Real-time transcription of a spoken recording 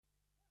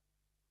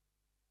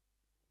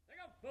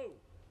Move.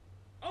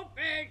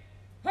 Open.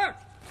 Hurt.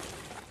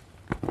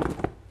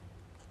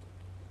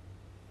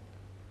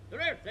 The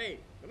rear team.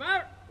 Come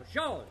out. We're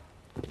showing.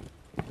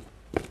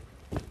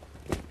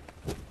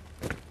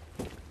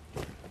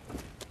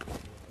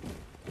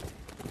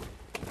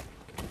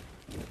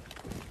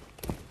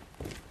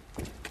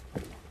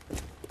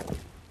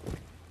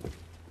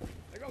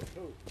 There goes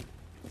two.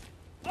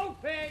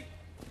 Open.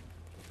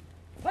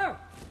 Hurt.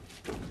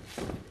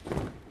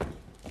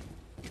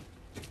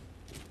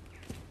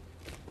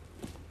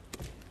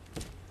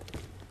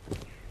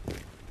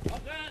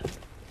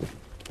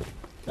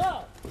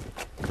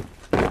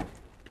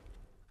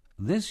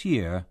 This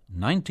year,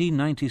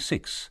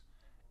 1996,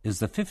 is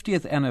the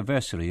 50th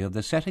anniversary of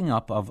the setting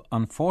up of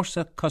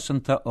Forsa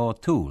Cosanta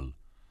Aitiuil,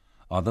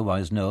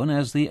 otherwise known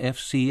as the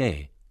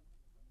FCA.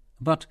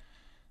 But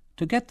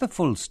to get the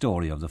full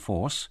story of the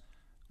force,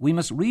 we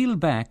must reel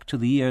back to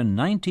the year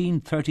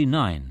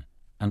 1939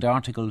 and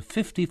Article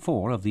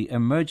 54 of the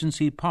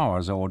Emergency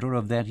Powers Order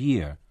of that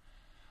year,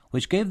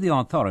 which gave the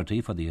authority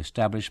for the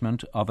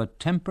establishment of a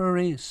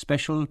temporary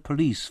special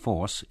police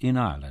force in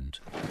Ireland.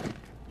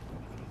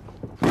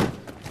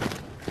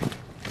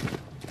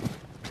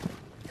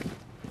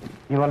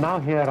 You will now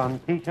hear on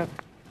Taoiseach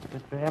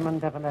Mr. Eamon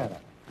de Valera.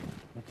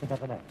 Mr. de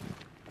Valera.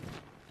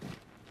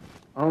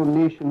 Our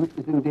nation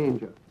is in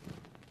danger.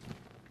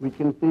 We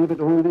can save it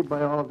only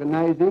by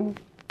organising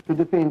to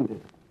defend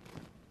it.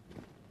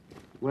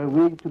 Were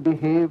we to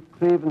behave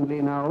cravenly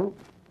now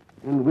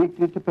and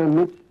weakly to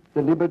permit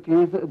the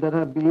liberties that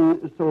have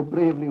been so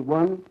bravely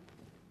won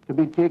to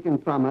be taken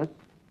from us,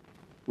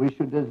 we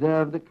should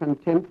deserve the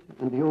contempt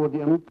and the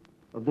odium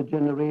of the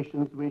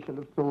generations we shall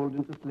have sold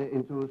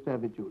into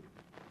servitude.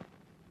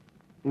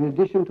 In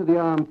addition to the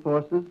armed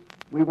forces,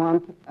 we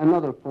want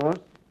another force,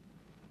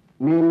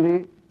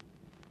 namely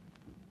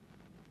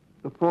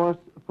the force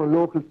for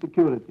local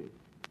security.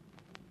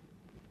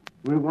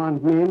 We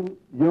want men,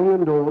 young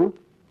and old,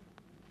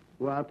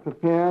 who are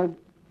prepared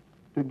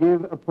to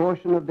give a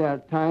portion of their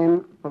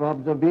time for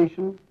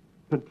observation,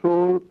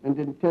 patrol, and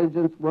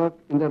intelligence work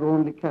in their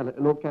own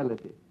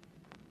locality.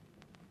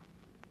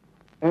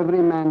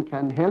 Every man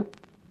can help,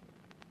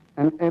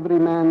 and every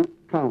man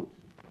counts.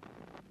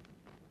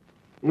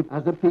 If,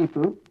 as a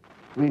people,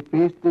 we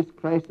face this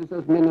crisis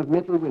as men of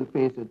metal will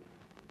face it,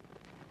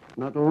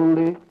 not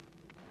only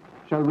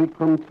shall we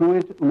come through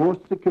it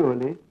most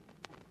securely,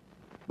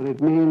 but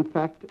it may in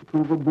fact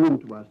prove a boon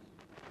to us,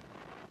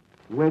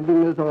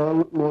 welding us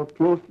all more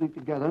closely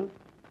together,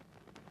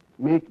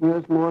 making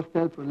us more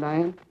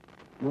self-reliant,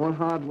 more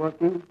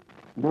hard-working,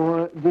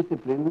 more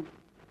disciplined,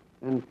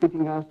 and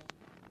fitting us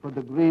for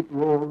the great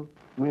role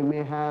we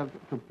may have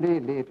to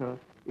play later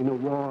in a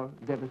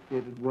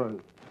war-devastated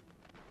world.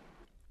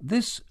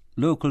 This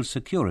local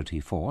security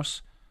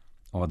force,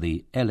 or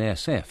the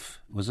LSF,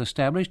 was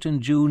established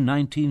in June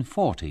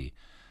 1940,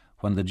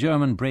 when the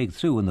German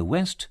breakthrough in the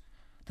West,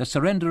 the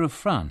surrender of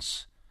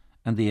France,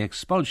 and the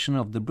expulsion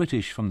of the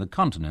British from the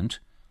continent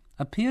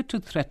appeared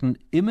to threaten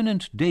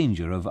imminent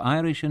danger of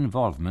Irish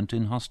involvement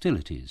in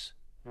hostilities.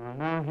 We will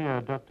now hear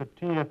Dr.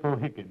 T.F.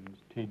 O'Higgins,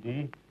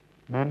 T.D.,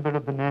 member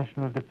of the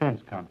National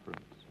Defence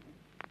Conference.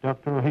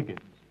 Dr. O'Higgins.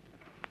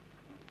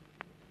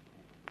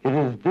 It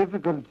is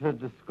difficult to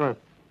discuss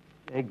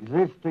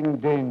existing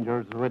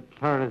dangers with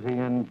clarity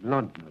and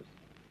bluntness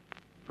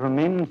from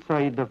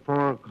inside the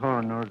four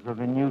corners of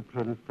a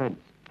neutral fence.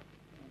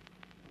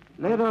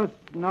 Let us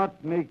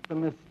not make the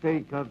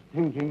mistake of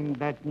thinking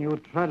that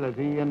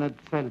neutrality in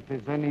itself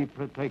is any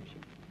protection.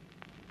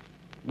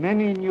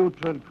 Many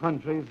neutral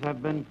countries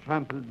have been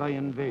trampled by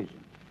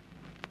invasion.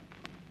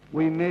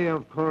 We may,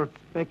 of course,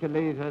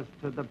 speculate as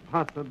to the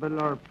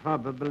possible or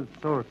probable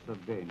source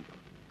of danger,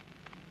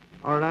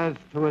 or as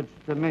to its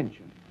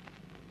dimension.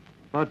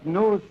 But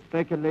no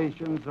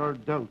speculations or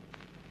doubts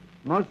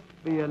must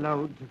be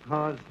allowed to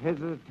cause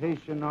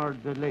hesitation or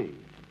delay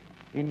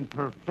in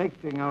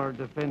perfecting our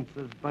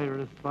defenses by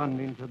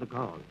responding to the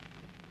call.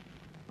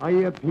 I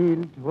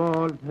appeal to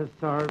all to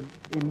serve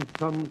in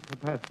some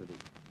capacity.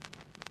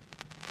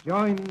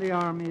 Join the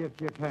army if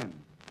you can,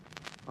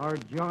 or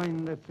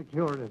join the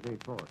security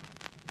force.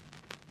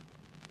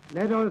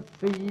 Let us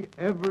see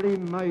every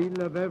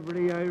mile of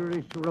every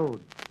Irish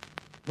road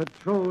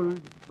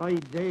patrolled by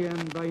day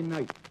and by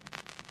night,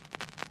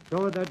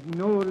 so that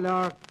no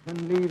lark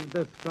can leave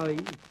the sky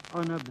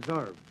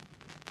unobserved,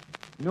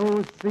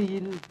 no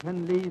seal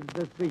can leave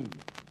the sea,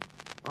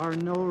 or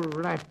no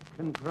rat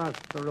can cross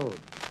the road.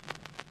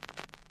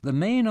 The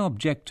main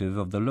objective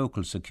of the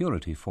local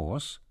security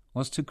force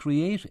was to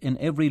create in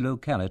every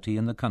locality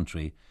in the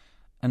country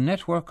a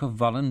network of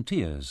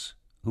volunteers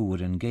who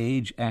would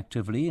engage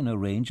actively in a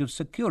range of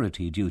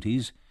security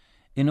duties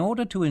in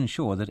order to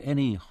ensure that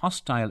any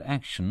hostile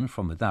action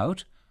from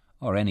without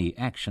or any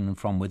action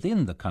from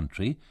within the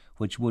country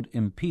which would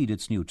impede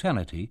its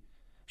neutrality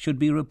should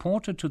be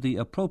reported to the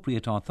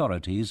appropriate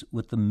authorities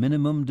with the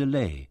minimum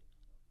delay.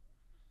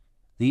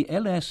 The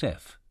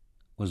LSF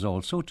was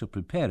also to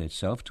prepare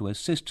itself to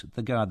assist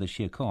the Garda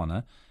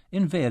Síochána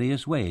in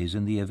various ways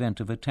in the event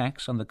of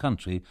attacks on the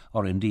country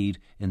or indeed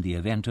in the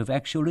event of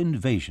actual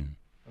invasion.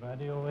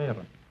 Radio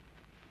Aaron.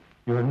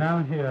 You will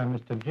now hear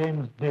Mr.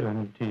 James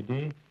Dillon,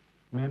 TD,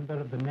 member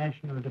of the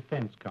National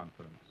Defense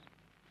Conference.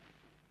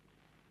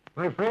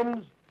 My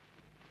friends,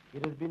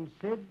 it has been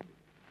said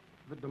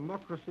that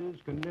democracies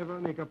can never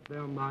make up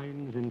their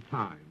minds in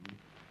time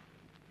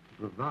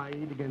to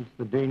provide against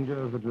the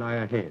dangers that lie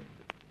ahead,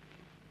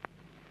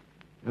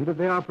 and that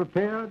they are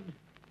prepared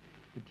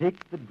to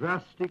take the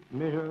drastic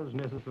measures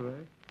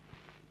necessary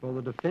for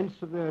the defense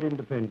of their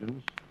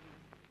independence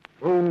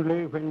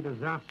only when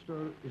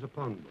disaster is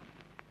upon them.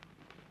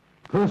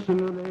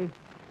 Personally,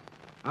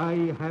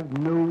 I have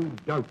no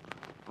doubt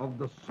of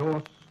the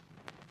source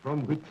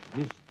from which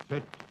this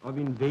threat of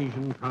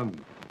invasion comes.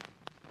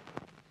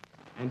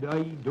 And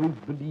I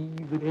don't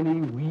believe that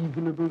any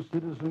reasonable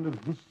citizen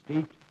of this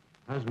state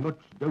has much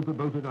doubt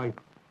about it either.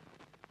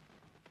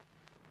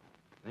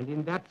 And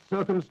in that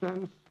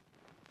circumstance,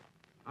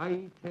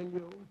 I tell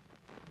you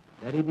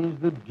that it is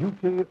the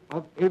duty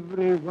of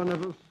every one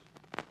of us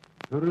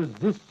to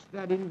resist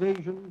that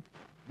invasion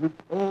with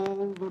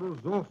all the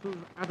resources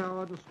at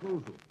our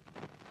disposal.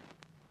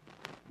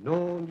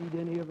 Nor need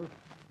any of us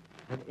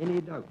have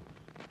any doubts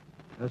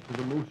as to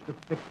the most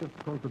effective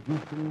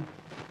contribution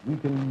we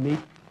can make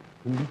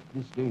to meet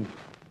this danger.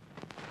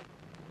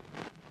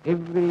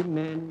 Every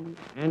man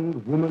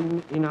and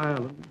woman in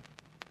Ireland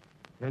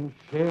can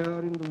share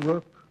in the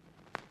work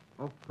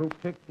of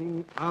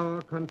protecting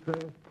our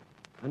country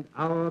and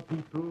our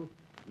people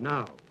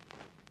now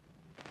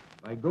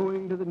by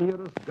going to the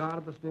nearest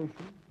Garda station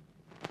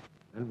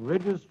and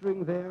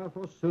registering there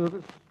for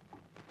service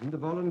in the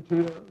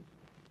volunteers,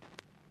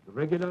 the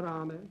regular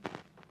army,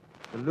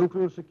 the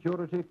local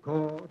security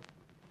corps,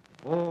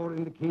 or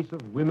in the case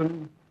of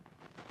women,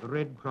 the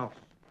Red Cross.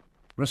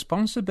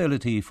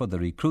 Responsibility for the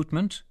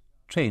recruitment,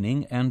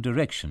 training and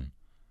direction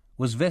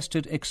was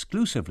vested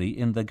exclusively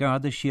in the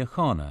Garda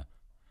Síochána,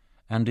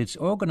 and its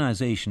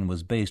organisation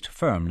was based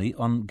firmly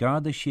on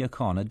Garda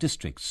Síochána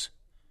districts.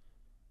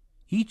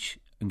 Each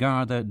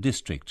Garda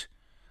district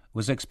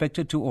was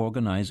expected to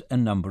organise a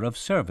number of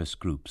service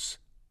groups,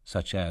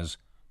 such as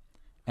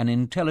an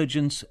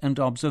intelligence and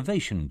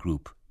observation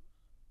group,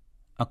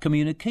 a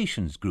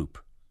communications group,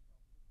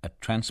 a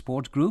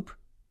transport group,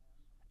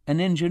 an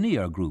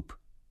engineer group,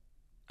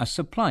 a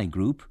supply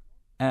group,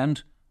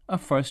 and a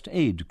first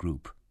aid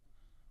group.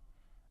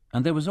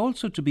 And there was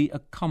also to be a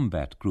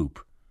combat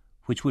group,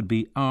 which would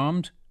be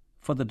armed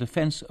for the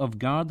defence of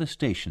Garda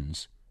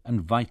stations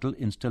and vital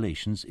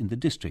installations in the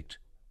district.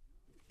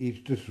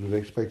 Each district was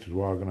expected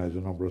to organise a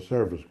number of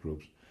service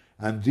groups,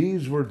 and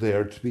these were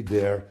there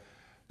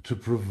to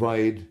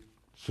provide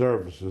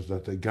services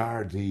that the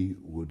Gardaí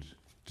would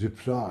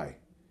deploy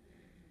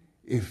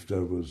if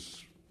there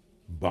was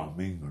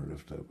bombing, or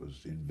if there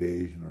was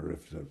invasion, or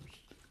if there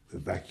was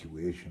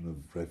evacuation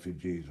of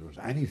refugees, or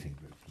anything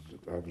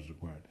that was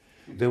required.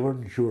 They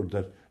weren't sure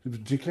that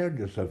declaring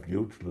yourself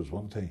neutral is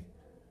one thing,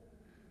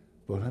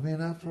 but I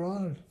mean, after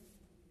all,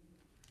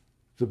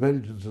 the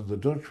Belgians and the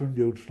Dutch were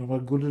neutral, and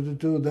what good did it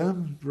do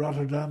them?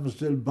 Rotterdam was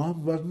still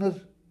bombed, wasn't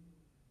it?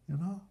 You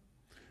know?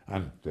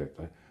 And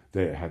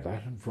they had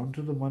that in front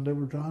of them when they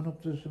were drawing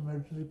up this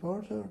emergency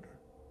powers order.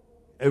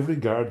 Every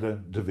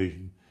Garda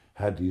division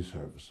had these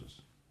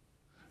services.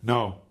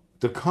 Now,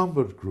 the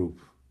combat group,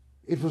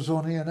 it was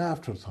only an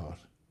afterthought.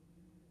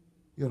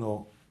 You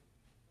know,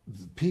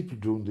 the people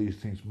doing these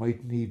things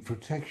might need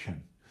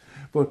protection.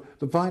 But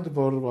the point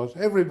about it was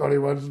everybody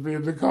wanted to be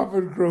in the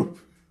combat group.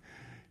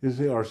 You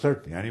see, or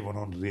certainly anyone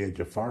under the age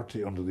of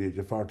 40, under the age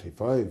of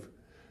 45.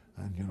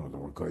 And, you know, there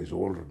were guys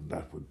older than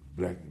that with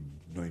black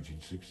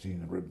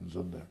 1916 ribbons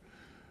on their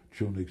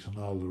tunics and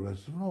all the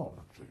rest of them. No,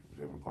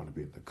 they were going to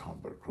be in the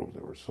combat group.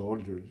 They were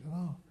soldiers, you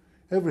know.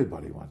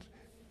 Everybody wanted.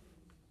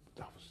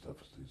 That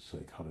was the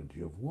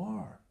psychology of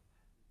war.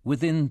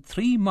 Within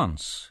 3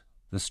 months,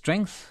 the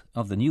strength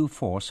of the new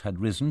force had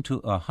risen to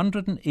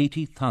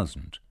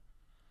 180,000,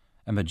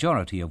 a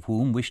majority of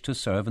whom wished to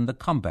serve in the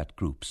combat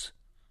groups.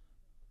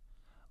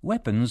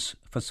 Weapons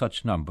for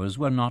such numbers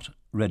were not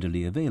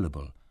readily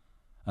available,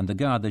 and the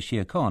Garda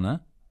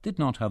Síochána did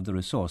not have the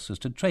resources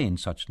to train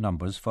such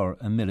numbers for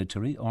a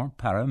military or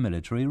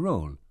paramilitary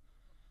role.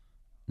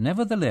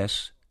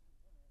 Nevertheless,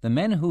 the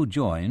men who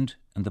joined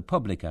and the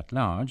public at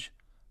large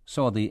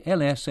saw the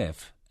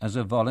LSF as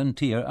a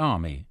volunteer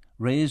army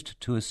raised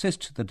to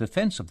assist the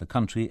defence of the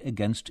country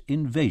against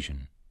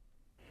invasion.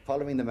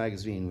 Following the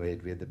magazine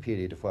raid, we had the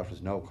period of what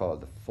was now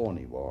called the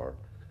phony war,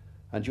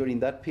 and during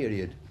that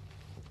period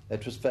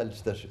it was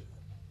felt that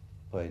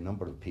by a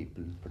number of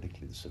people,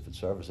 particularly the civil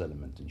service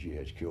element in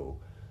GHQ,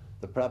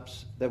 that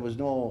perhaps there was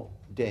no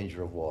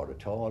danger of war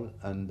at all,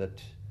 and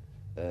that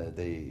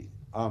the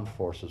armed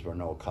forces were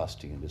now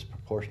costing a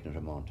disproportionate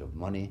amount of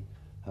money,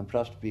 and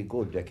perhaps to be a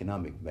good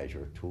economic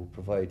measure to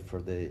provide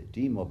for the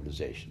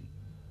demobilisation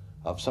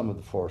of some of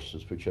the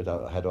forces which had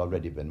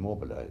already been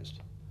mobilised.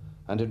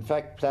 And in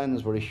fact,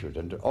 plans were issued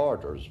and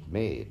orders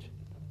made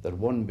that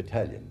 1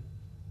 battalion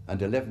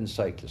and 11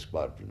 cyclist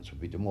squadrons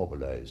would be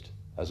demobilised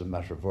as a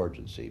matter of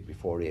urgency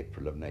before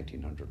April of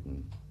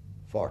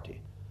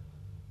 1940.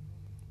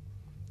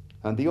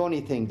 And the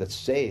only thing that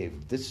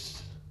saved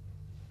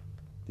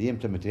the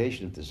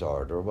implementation of this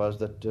order was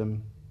that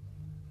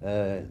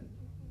the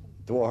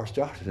war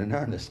started in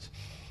earnest.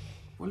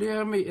 Well, the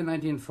army in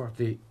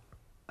 1940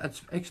 had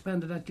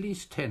expanded at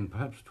least 10,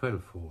 perhaps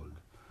 12-fold.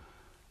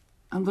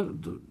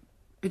 And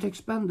it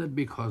expanded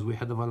because we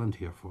had a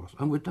volunteer force.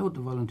 And without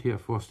the volunteer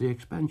force, the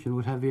expansion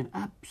would have been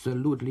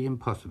absolutely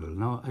impossible.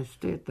 Now, I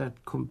state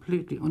that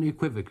completely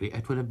unequivocally.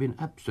 It would have been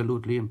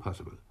absolutely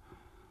impossible.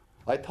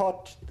 I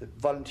thought the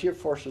volunteer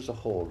force as a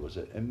whole was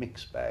a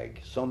mixed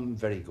bag, some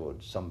very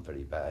good, some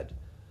very bad.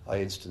 I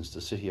instanced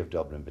the City of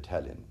Dublin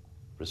Battalion,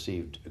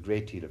 received a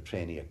great deal of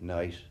training at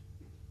night,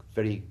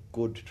 very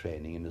good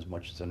training in as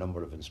much as a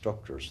number of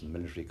instructors from the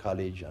military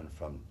college and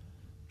from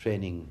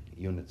training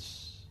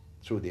units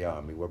through the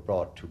army were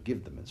brought to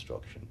give them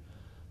instruction.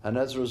 And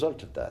as a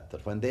result of that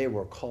when they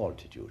were called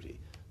to duty,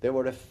 they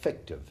were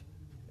effective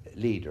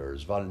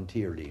leaders,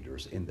 volunteer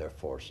leaders in their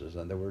forces,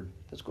 and they were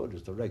as good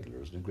as the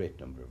regulars in a great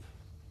number of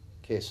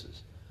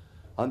cases.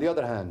 On the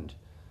other hand,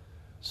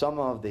 some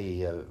of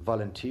the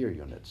volunteer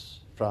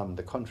units from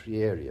the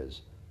country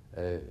areas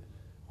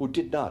who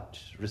did not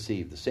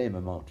receive the same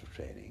amount of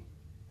training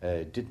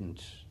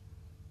didn't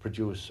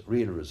produce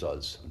real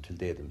results until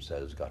they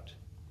themselves got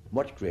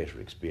much greater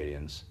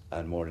experience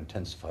and more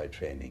intensified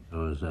training. There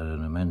was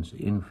an immense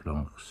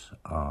influx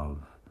of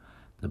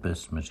the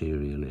best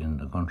material in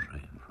the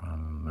country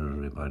from a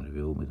military point of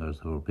view, because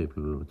there were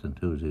people with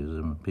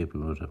enthusiasm, people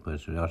with a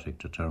patriotic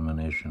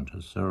determination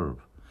to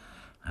serve,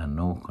 and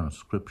no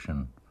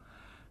conscription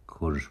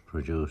could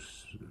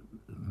produce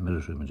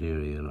military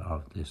material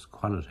of this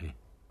quality.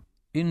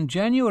 In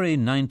January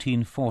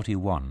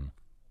 1941,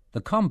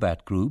 the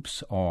combat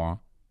groups,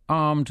 or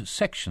armed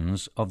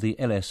sections of the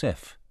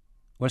LSF,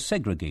 were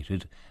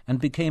segregated and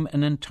became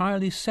an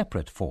entirely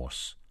separate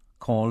force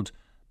called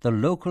the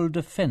Local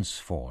Defence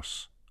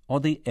Force, or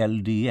the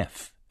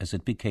LDF, as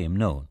it became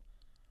known.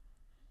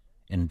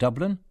 In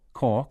Dublin,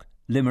 Cork,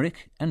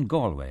 Limerick and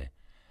Galway,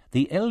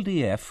 the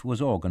LDF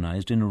was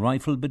organised in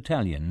rifle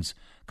battalions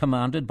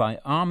commanded by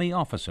army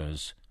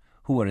officers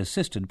who were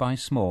assisted by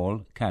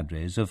small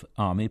cadres of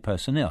army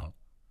personnel.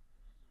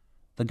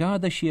 The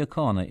Garda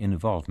Síochána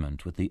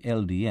involvement with the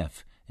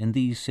LDF in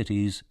these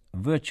cities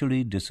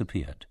virtually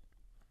disappeared.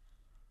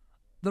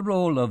 The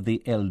role of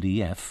the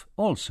LDF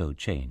also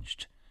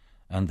changed,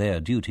 and their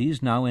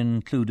duties now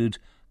included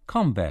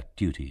combat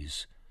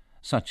duties,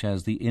 such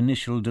as the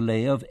initial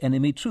delay of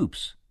enemy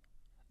troops,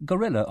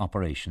 guerrilla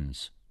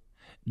operations,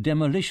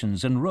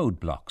 demolitions and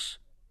roadblocks,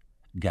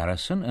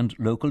 garrison and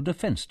local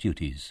defence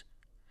duties,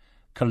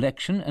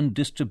 collection and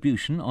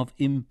distribution of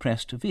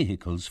impressed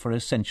vehicles for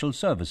essential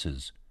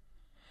services,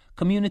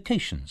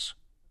 communications,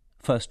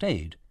 first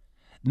aid,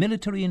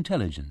 military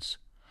intelligence,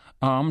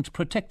 armed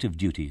protective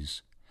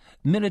duties,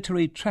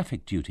 military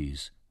traffic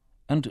duties,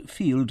 and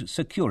field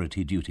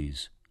security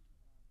duties.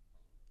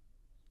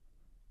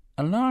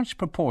 A large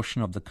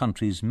proportion of the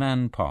country's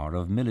manpower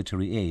of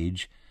military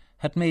age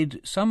had made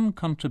some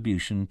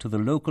contribution to the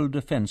local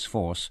defence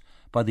force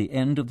by the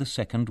end of the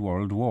Second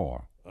World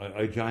War.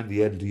 I joined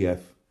the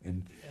LDF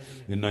in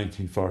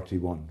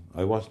 1941.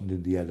 I wasn't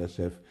in the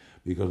LSF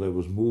because I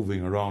was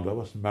moving around. I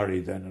wasn't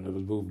married then, and I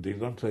was moving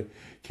things. Once I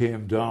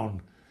came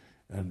down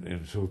and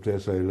into a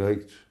place I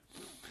liked,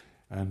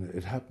 and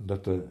it happened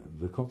that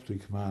the company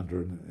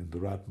commander in the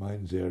Rat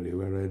Mines area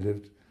where I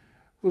lived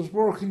was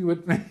working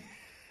with me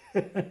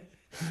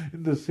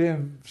in the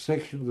same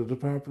section of the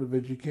Department of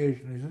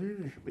Education. He said,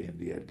 "You should be in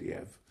the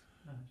LDF."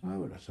 Oh,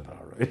 well, I said,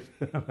 all right.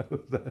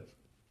 That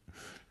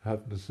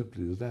happened as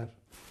simply as that.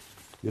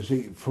 You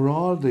see, for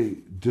all the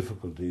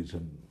difficulties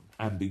and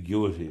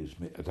ambiguities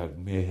that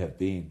may have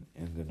been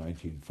in the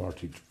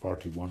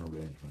 1940-41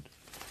 arrangement,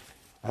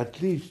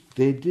 at least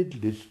they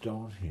did list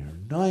down here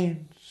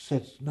 9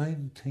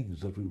 things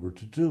that we were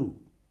to do,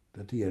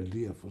 that the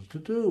LDF was to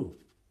do.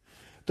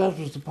 That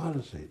was the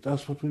policy.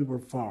 That's what we were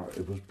for.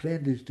 It was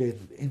plainly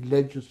stated in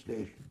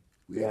legislation.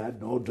 We had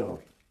no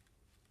doubt.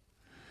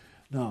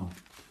 Now,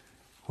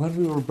 when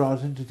we were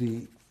brought into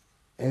the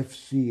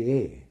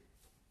FCA,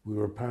 we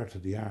were part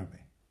of the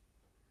army.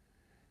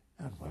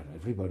 And well,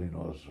 everybody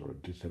knows, or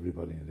at least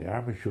everybody in the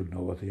army should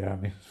know what the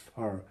army is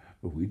for,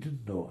 but we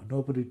didn't know.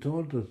 Nobody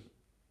told us.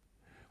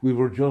 We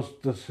were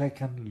just the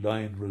second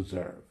line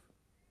reserve.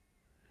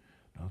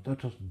 Now,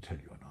 that doesn't tell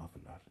you an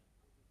awful lot.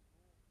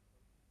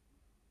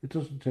 It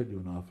doesn't tell you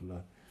an awful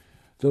lot.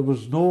 There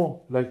was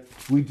no,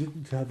 we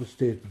didn't have a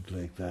statement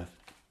like that.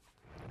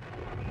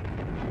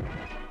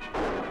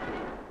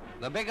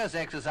 The biggest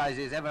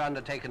exercises ever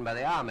undertaken by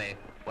the Army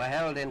were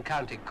held in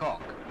County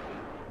Cork.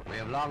 We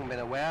have long been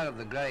aware of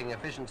the growing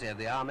efficiency of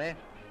the Army,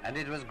 and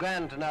it was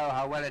grand to know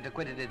how well it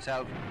acquitted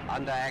itself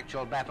under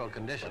actual battle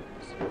conditions.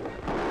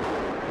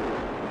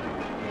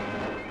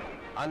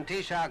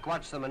 Taoiseach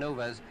watched the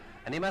manoeuvres,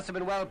 and he must have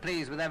been well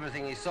pleased with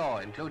everything he saw,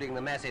 including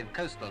the massive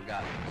coastal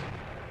guns.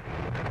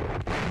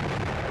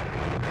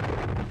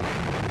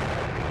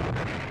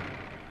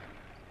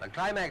 The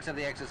climax of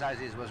the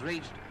exercises was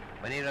reached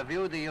when he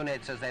reviewed the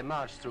units as they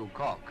marched through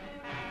Cork.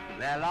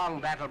 Their long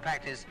battle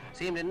practice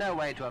seemed in no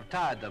way to have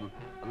tired them,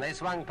 and they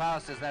swung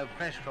past as though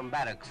fresh from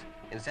barracks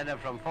instead of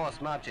from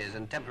forced marches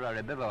and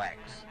temporary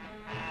bivouacs.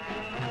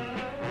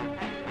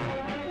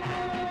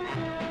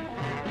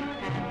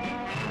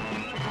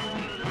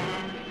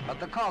 But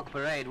the Cork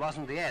parade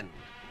wasn't the end.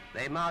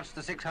 They marched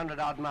the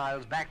 600-odd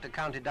miles back to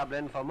County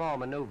Dublin for more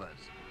manoeuvres,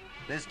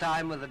 this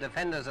time with the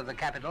defenders of the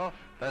capital,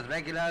 both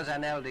regulars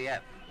and LDF.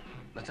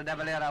 Mr. de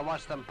Valera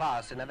watched them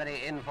pass in a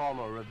very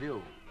informal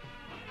review.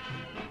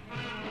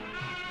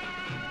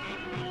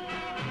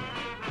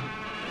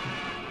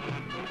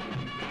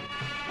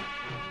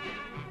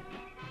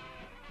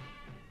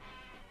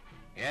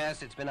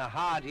 Yes, it's been a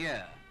hard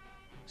year.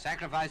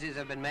 Sacrifices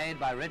have been made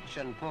by rich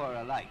and poor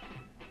alike.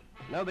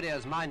 Nobody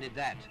has minded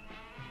that.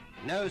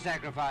 No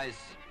sacrifice,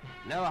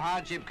 no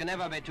hardship can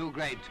ever be too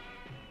great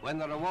when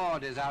the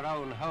reward is our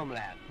own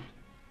homeland,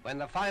 when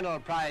the final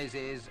prize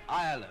is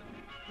Ireland.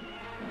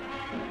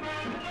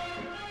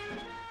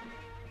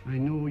 I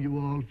know you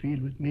all feel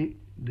with me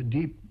the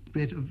deep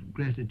debt of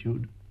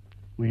gratitude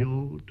we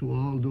owe to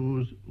all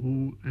those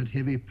who, at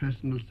heavy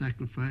personal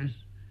sacrifice,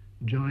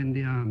 joined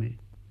the Army,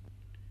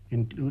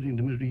 including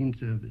the Marine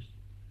Service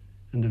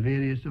and the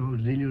various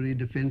auxiliary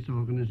defense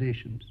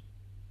organizations,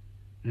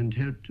 and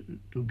helped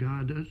to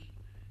guard us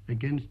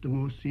against the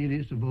most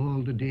serious of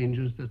all the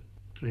dangers that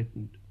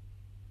threatened.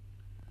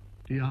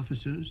 The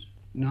officers,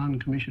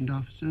 non-commissioned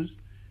officers,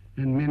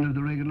 and men of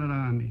the regular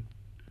army,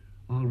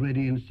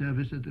 already in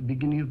service at the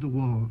beginning of the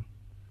war,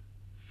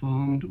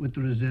 formed with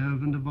the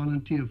reserve and the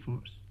volunteer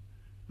force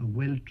a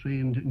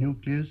well-trained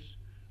nucleus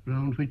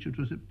round which it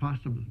was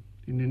possible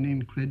in an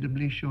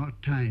incredibly short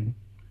time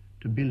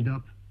to build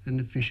up an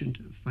efficient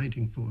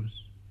fighting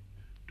force.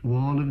 To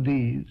all of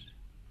these,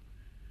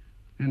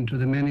 and to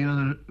the many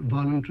other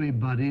voluntary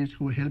bodies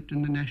who helped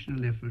in the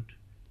national effort,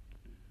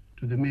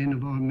 to the men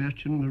of our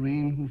merchant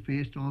marine who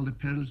faced all the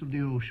perils of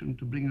the ocean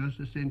to bring us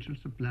essential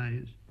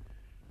supplies,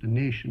 the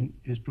nation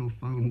is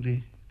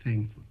profoundly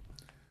thankful.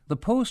 The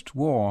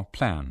post-war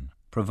plan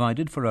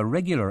provided for a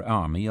regular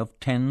army of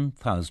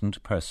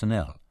 10,000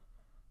 personnel,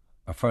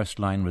 a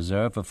first-line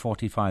reserve of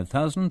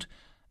 45,000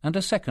 and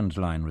a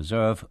second-line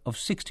reserve of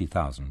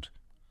 60,000.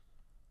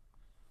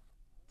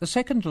 The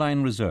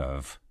second-line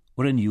reserve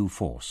were a new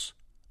force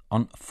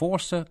on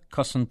Forsa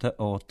Cosanta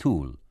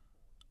Aitiuil,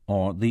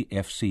 or the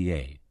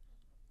FCA.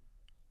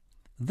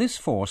 This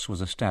force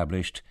was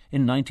established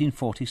in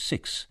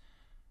 1946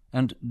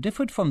 and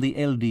differed from the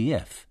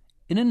LDF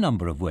in a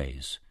number of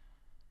ways.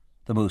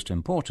 The most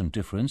important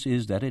difference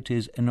is that it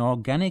is an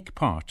organic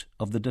part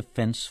of the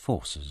defence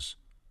forces.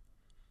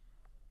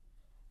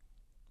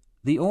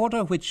 The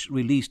order which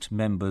released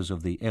members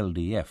of the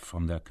LDF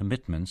from their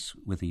commitments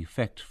with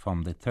effect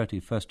from the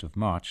 31st of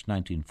March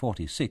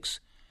 1946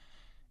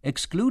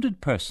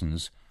 excluded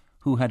persons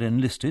who had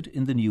enlisted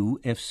in the new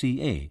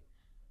FCA,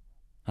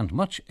 and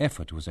much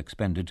effort was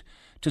expended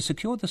to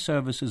secure the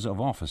services of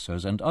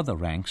officers and other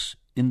ranks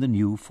in the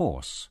new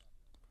force.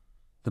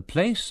 The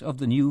place of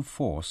the new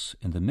force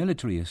in the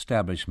military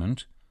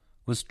establishment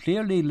was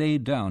clearly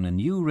laid down in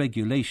new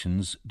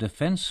regulations,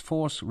 Defence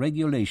Force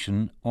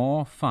Regulation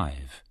R5.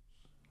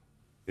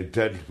 It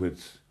dealt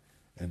with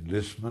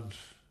enlistment,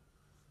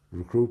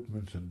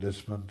 recruitment,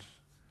 enlistment,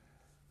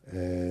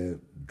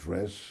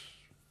 dress,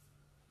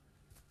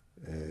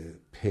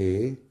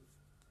 pay,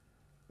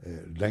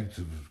 length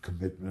of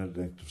commitment,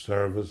 length of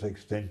service,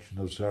 extension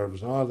of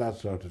service, all that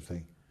sort of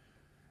thing.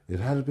 It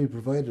had to be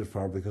provided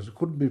for because it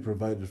couldn't be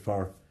provided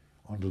for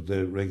under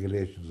the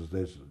regulations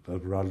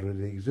that were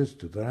already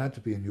existed. There had to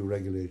be a new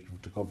regulation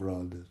to cover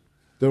all this.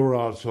 There were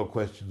also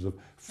questions of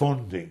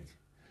funding.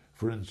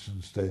 For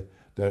instance,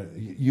 the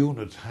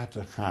units had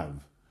to have,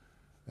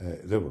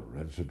 they were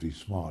relatively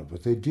small,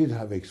 but they did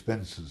have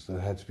expenses that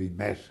had to be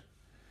met.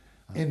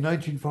 In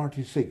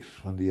 1946,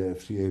 when the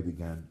FCA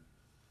began,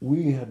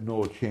 we had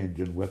no change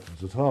in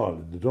weapons at all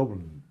in the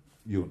Dublin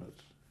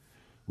units.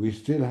 We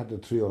still had the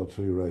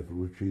 303 rifle,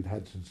 which we'd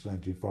had since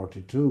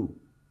 1942.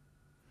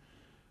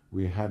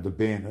 We had the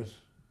bayonet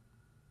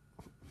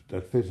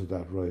that fitted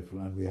that rifle,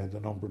 and we had the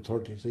number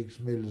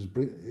 36 mils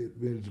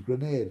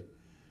grenade.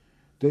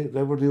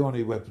 They were the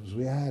only weapons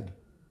we had.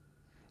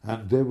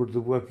 And they were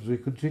the weapons we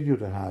continue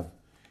to have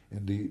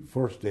in the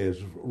first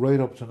days, right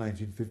up to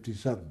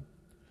 1957.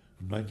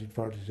 From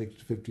 1946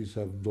 to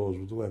 57, those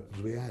were the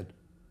weapons we had.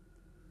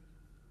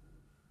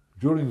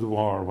 During the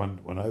war,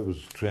 when I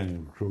was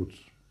training recruits,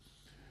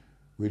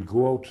 we'd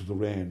go out to the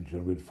range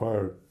and we'd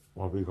fire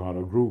what we call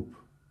a group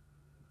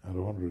at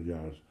 100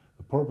 yards.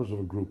 The purpose of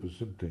a group is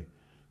simply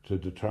to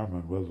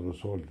determine whether a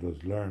soldier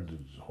has learned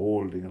his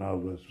holding and all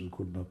the rest was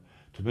good enough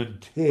to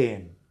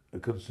maintain a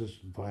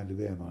consistent point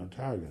of aim on a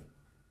target.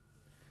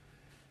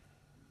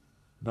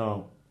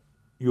 Now,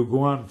 you go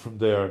on from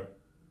there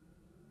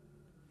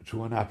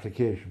to an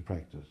application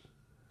practice.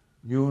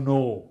 You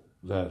know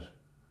that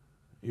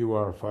you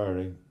are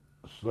firing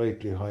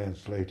slightly high and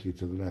slightly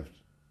to the left,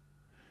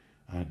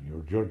 and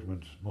your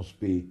judgment must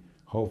be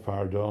how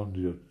far down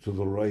to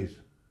the right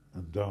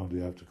and down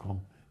they have to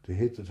come to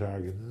hit the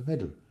target in the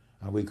middle.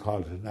 And we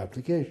called it an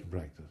application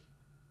practice.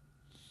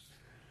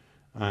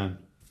 And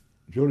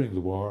during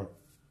the war,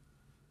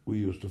 we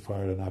used to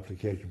fire an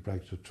application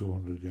practice at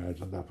 200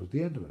 yards, and that was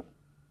the end of it.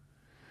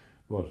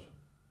 But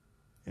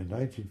in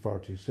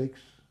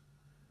 1946,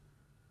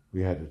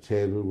 we had a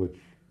table which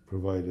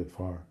provided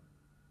for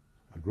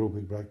a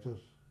grouping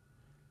practice,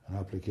 an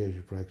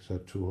application practice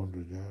at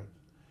 200 yards,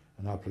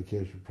 an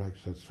application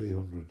practice at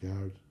 300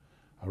 yards,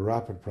 a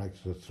rapid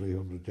practice at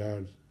 300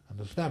 yards, and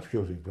a snap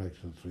shooting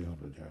practice at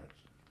 300 yards.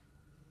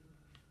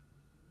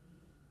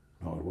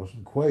 No, it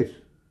wasn't quite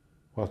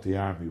what the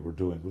army were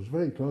doing. It was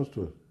very close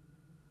to it.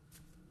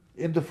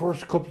 In the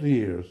first couple of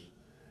years,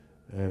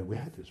 we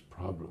had this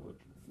problem with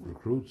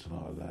recruits and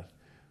all that.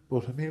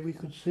 But, I mean, we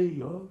could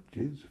see, oh,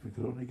 geez, if we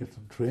could only get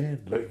them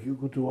trained, like you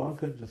could do all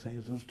kinds of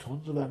things. There was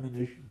tons of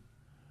ammunition.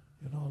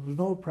 You know, there's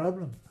no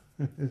problem.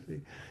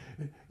 You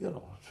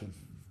know,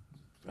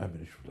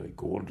 ammunition was like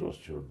gold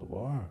dust during the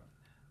war.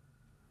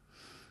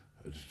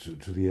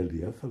 To the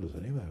LDF fellas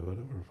anyway,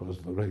 whatever. It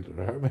wasn't the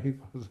regular army.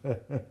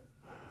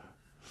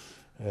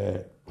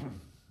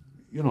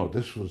 You know,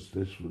 this was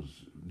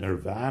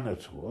nirvana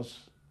to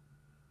us.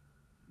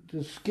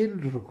 The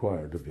skills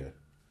required of you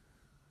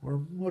were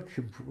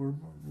were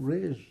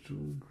raised to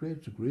a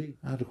great degree,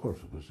 and of course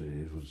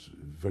it was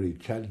very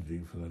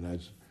challenging for the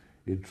lads.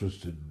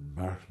 Interest in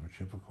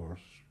marksmanship, of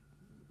course,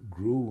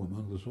 grew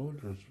among the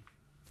soldiers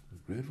at a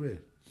great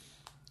rate.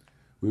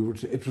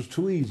 It was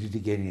too easy to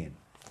get in,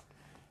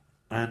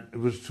 and it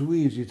was too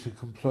easy to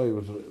comply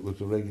with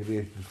the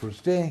regulations for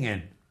staying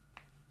in.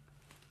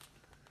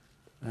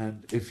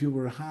 And if you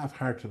were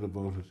half-hearted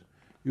about it,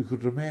 you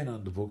could remain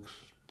on the books,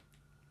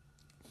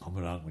 come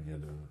along when you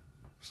had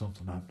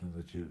something happening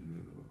that you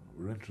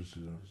were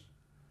interested in.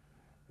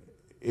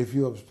 If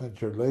you have spent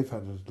your life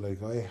at it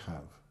like I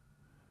have,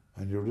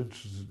 and you're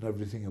interested in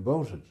everything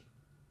about it,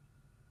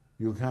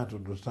 you can't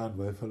really understand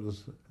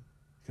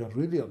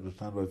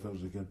why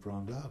fellas get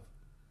burned off.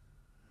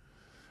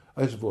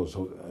 I suppose,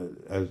 so,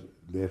 as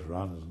later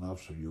on as an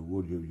officer, you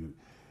were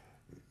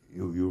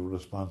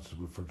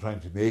responsible for trying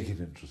to make it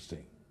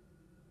interesting.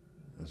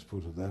 Let's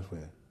put it that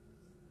way.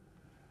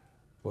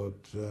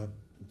 But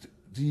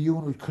the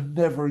unit could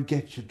never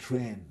get you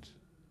trained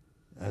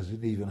as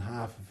an even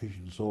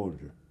half-efficient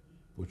soldier,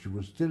 but you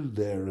were still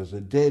there as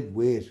a dead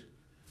weight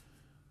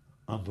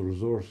on the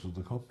resources of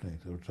the company.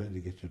 They were trying to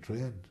get you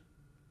trained.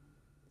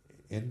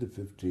 In the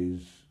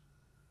 50s,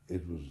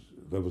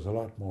 there was a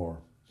lot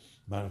more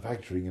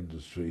manufacturing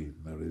industry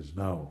than there is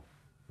now.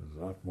 There's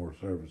a lot more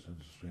service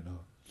industry now.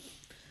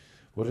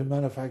 But in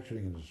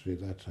manufacturing industry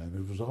at that time,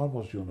 it was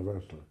almost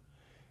universal.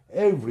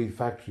 Every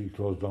factory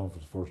closed down for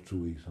the first 2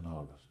 weeks in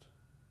August.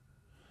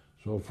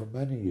 So for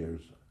many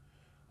years,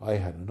 I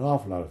had an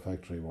awful lot of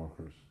factory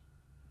workers.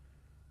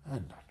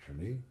 And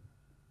naturally,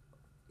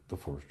 the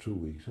first 2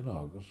 weeks in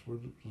August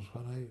was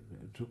when I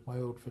took my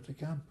outfit to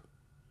camp,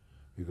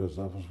 because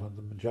that was when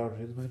the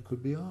majority of the men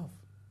could be off.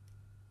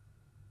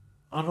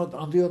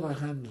 On the other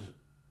hand,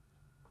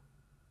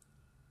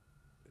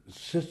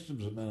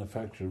 systems of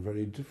manufacture are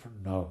very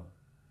different now.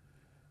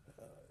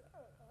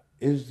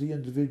 Is the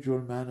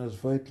individual man as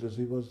vital as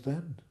he was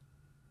then?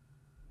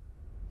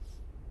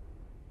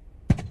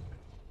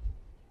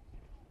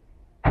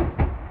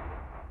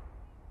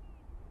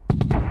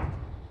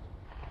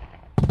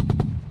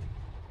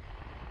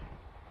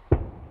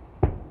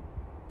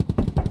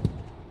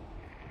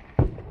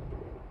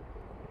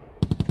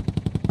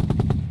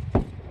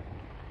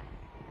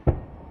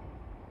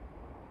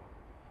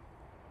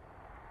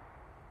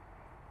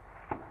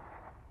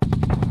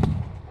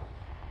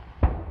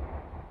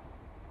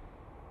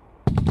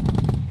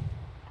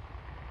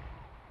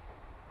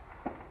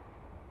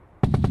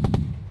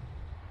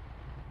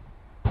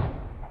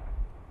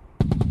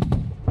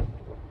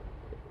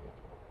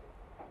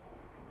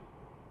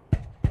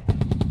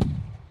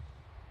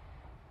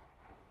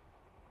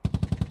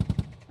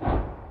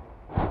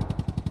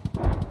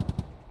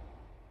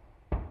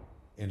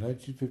 In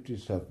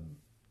 1957,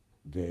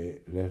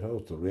 they let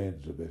out the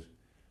reins a bit,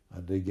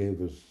 and they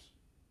gave us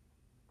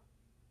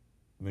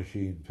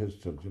machine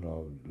pistols, you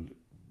know,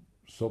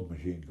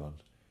 submachine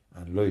guns,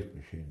 and light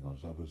machine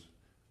guns. That was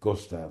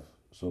Gustav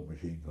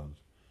submachine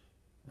guns,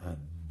 and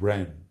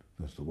Bren,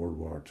 that's the World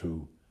War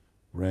II,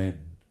 Bren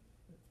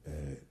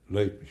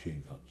light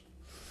machine guns.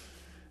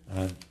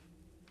 And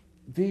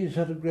these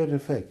had a great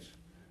effect.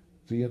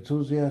 The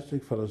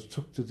enthusiastic fellows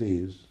took to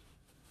these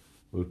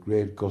with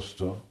great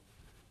gusto,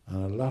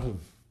 and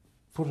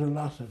put a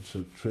lot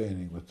into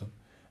training with them,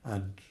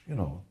 and you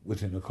know,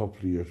 within a couple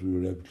of years we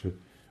were able to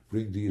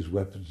bring these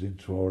weapons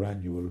into our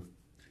annual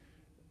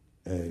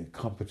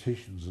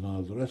competitions and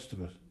all the rest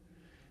of it.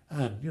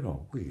 And you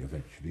know, we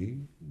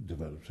eventually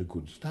developed a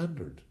good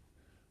standard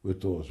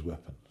with those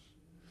weapons.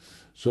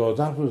 So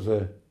that was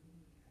a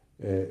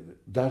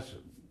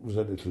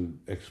little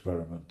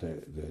experiment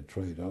they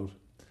tried out,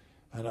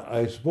 and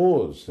I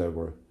suppose they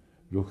were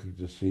looking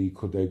to see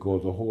could they go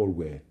the whole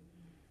way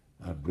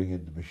and bring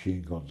in the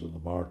machine guns and the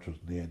mortars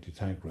and the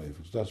anti-tank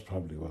rifles. That's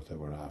probably what they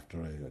were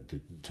after. It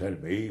didn't tell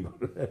me,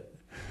 but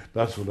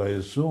that's what I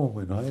assume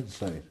in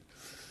hindsight.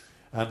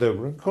 And they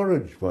were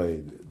encouraged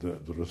by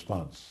the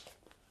response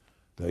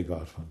they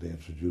got when they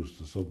introduced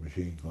the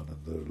submachine gun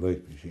and the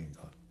light machine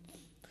gun.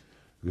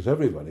 Because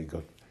everybody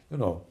got,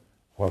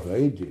 what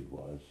I did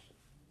was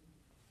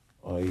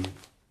I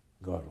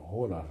got a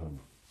whole lot of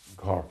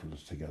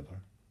corporals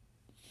together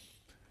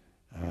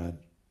and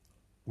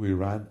we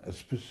ran a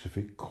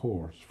specific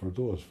course for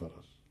those fellas.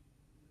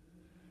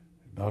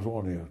 Not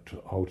only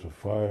how to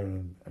fire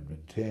and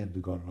maintain the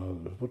gun and all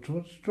this, but to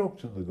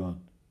instruct in the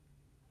gun.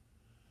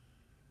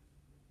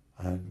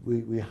 And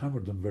we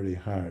hammered them very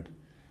hard.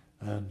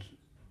 And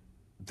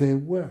they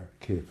were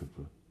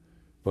capable,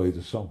 by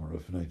the summer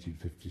of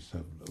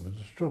 1957, of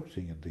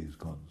instructing in these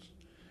guns.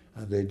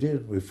 And they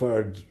did. We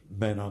fired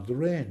men on the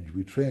range.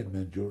 We trained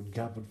men during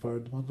camp and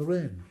fired them on the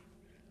range.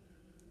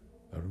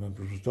 I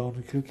remember it was down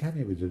in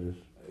Kilkenny we did it.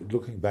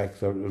 Looking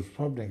back, it was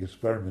probably an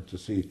experiment to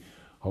see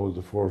how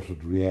the force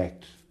would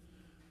react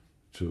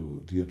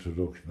to the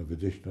introduction of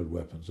additional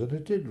weapons. And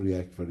it did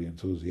react very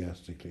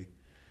enthusiastically.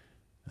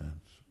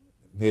 And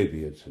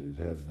maybe it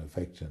had an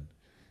effect, and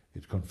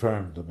it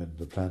confirmed them in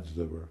the plans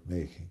they were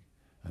making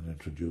and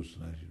introduced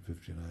in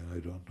 1959, I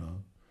don't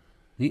know.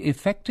 The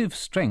effective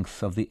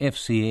strength of the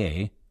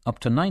FCA up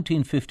to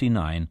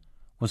 1959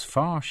 was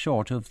far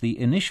short of the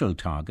initial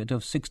target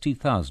of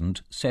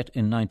 60,000 set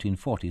in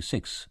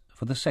 1946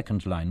 for the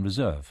second-line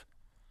reserve.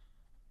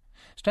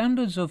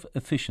 Standards of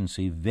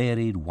efficiency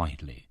varied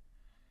widely.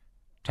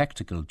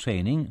 Tactical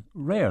training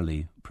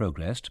rarely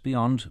progressed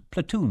beyond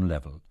platoon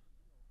level.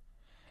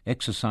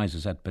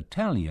 Exercises at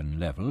battalion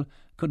level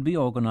could be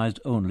organised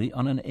only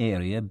on an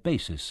area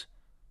basis,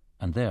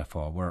 and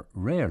therefore were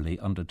rarely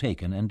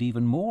undertaken and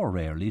even more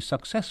rarely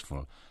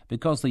successful,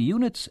 because the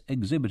units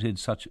exhibited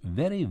such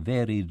very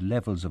varied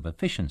levels of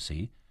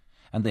efficiency,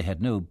 and they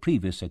had no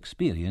previous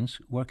experience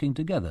working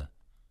together.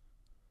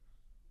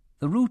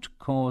 The root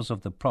cause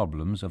of the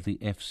problems of the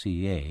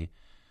FCA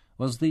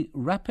was the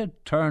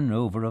rapid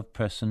turnover of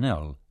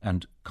personnel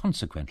and,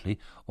 consequently,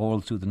 all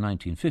through the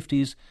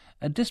 1950s,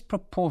 a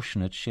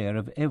disproportionate share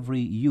of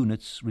every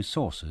unit's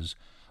resources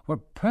were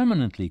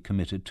permanently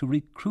committed to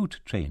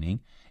recruit training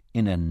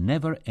in a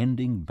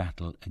never-ending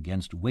battle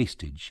against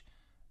wastage,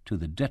 to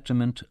the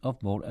detriment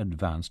of more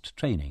advanced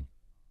training.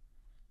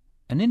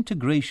 An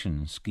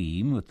integration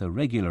scheme with the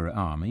regular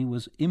army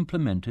was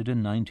implemented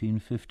in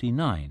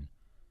 1959.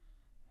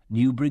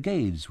 New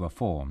brigades were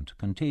formed,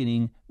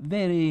 containing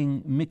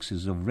varying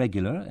mixes of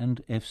regular and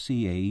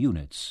FCA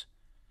units.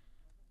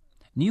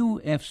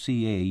 New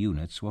FCA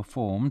units were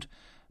formed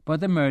by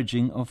the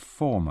merging of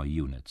former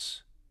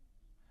units.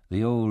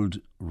 The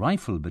old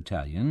rifle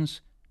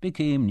battalions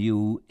became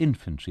new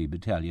infantry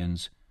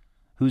battalions,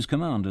 whose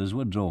commanders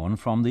were drawn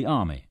from the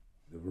army.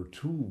 There were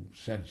two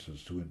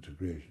senses to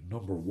integration.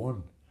 Number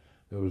one,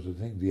 there was a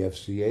thing the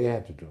FCA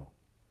had to do,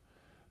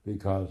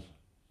 because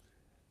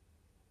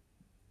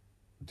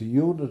the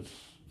units,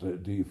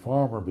 the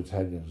former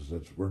battalions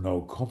that were now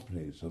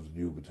companies of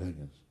the new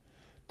battalions,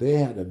 they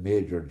had a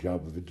major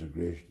job of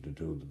integration to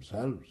do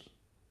themselves,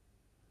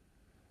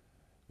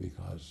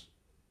 because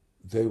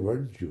they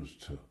weren't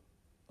used to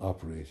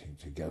operating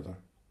together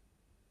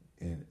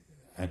in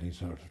any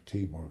sort of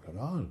teamwork at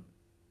all.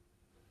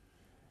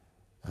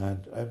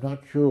 And I'm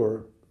not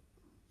sure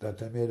that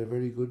they made a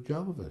very good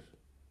job of it,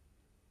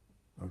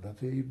 or that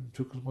they even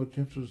took as much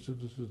interest in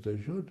this as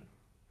they should.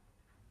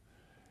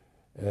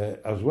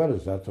 As well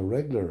as that, the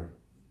regular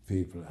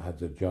people had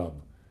the job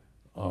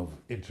of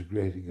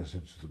integrating us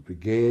into the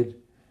brigade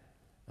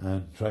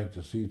and trying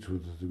to see to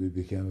it that we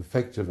became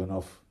effective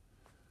enough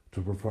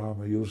to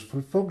perform a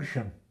useful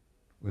function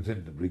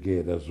within the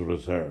brigade as a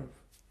reserve.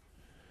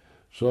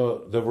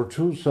 So there were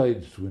two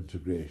sides to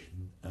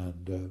integration,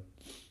 and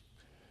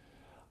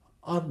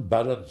on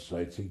balance,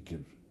 I think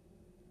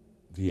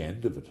the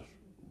end of it,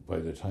 by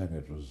the time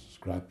it was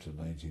scrapped in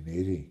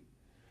 1980,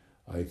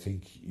 I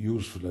think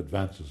useful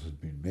advances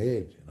had been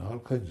made in all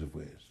kinds of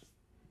ways.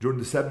 During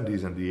the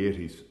 70s and the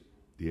 80s,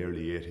 the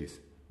early 80s,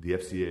 the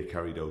FCA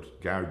carried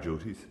out guard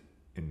duties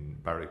in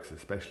barracks,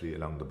 especially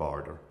along the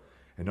border,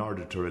 in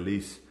order to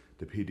release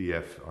the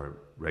PDF or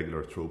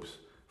regular troops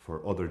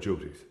for other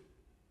duties.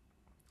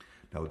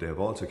 Now, they have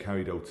also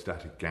carried out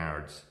static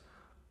guards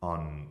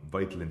on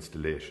vital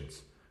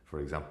installations, for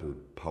example,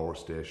 power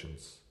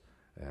stations,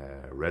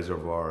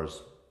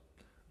 reservoirs,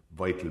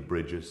 vital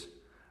bridges,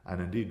 and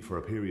indeed for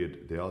a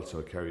period they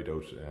also carried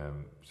out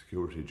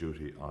security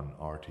duty on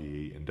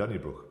RTE in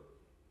Donnybrook.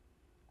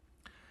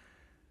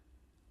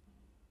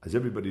 As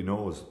everybody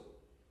knows,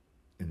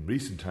 in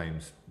recent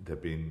times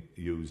they've been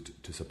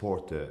used to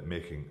support the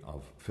making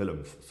of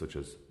films such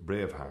as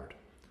Braveheart.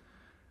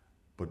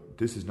 But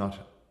this is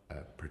not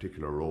a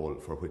particular role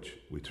for which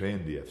we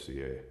train the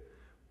FCA,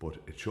 but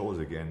it shows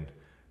again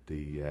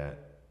the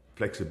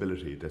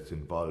flexibility that's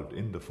involved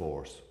in the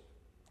force.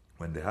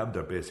 When they have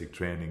their basic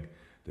training,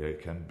 they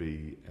can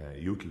be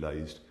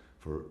utilised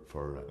for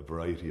a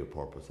variety of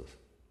purposes.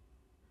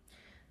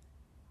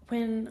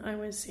 When I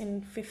was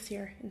in 5th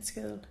year in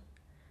school,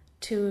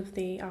 2 of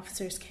the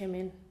officers came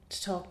in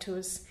to talk to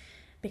us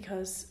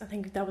because I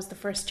think that was the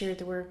first year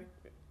they were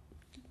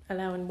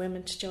allowing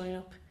women to join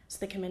up. So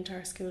they came into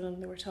our school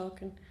and they were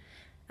talking.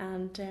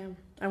 And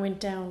I went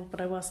down,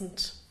 but I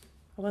wasn't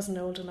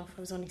old enough.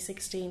 I was only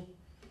 16.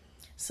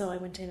 So I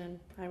went in and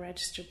I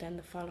registered then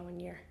the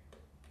following year.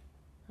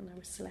 And I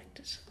was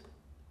selected.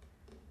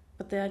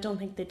 But I don't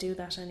think they do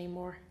that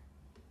anymore.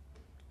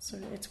 So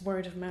it's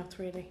word of mouth,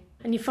 really.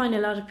 And you find a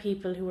lot of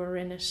people who are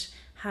in it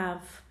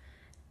have,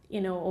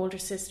 older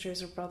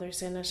sisters or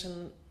brothers in it.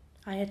 And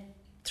I had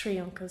 3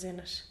 uncles in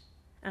it.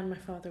 And my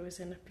father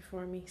was in it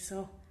before me.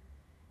 So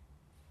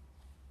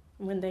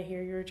when they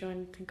hear you're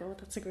joining, they think, oh,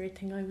 that's a great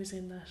thing, I was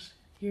in that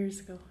years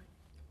ago.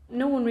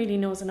 No one really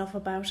knows enough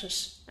about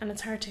it. And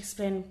it's hard to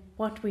explain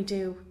what we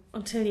do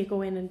until you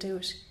go in and do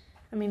it.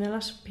 I mean, a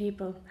lot of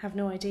people have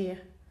no idea.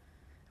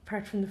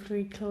 Apart from the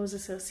Fluid Clothes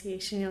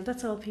Association,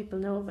 that's all people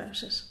know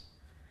about it.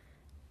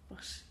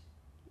 But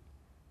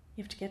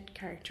you have to get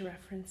character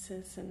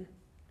references and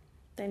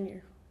then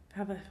you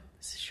have a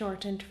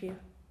short interview.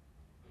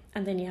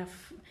 And then you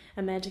have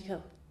a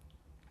medical.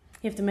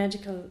 You have the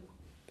medical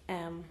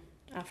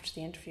after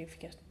the interview if you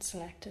get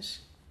selected.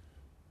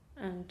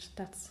 And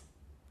that's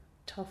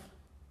tough,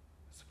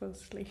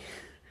 supposedly.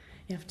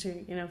 You have to,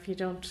 if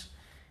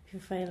you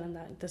fail on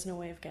that, there's no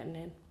way of getting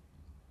in.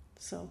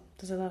 So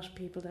there's a lot of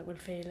people that will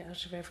fail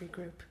out of every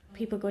group.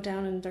 People go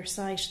down on their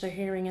sight, their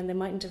hearing, and they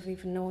mightn't have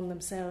even known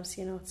themselves,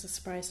 it's a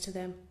surprise to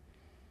them.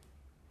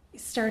 You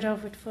start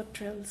off with foot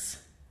drills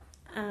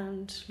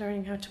and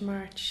learning how to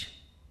march,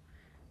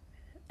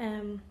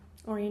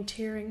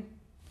 orienteering,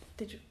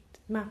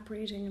 map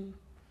reading, and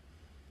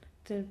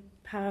they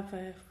have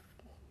a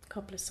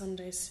couple of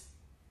Sundays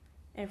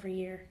every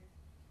year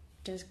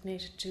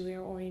designated to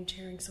your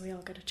orienteering, so we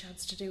all get a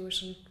chance to do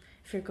it, and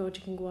if you're good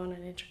you can go on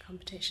and enter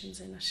competitions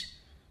in it.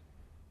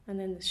 And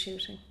then the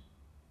shooting,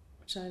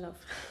 which I love.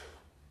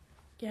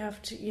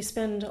 You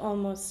spend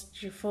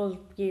almost your full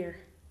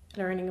year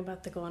learning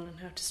about the gun and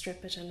how to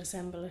strip it and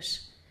assemble it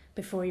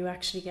before you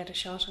actually get a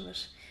shot of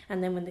it.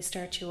 And then when they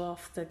start you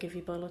off, they'll give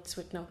you bullets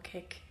with no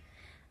kick,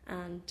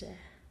 and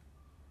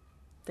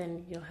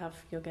then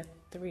you'll get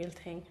the real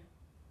thing.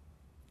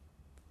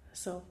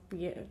 So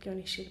you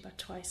only shoot about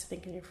twice, I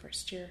think, in your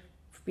first year.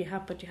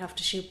 But you have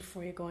to shoot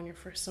before you go on your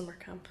first summer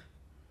camp.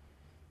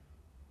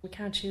 We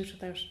can't shoot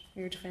without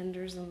your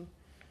defenders, and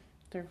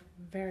they're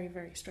very,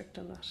 very strict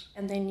on that.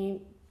 And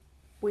then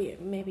we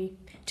maybe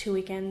 2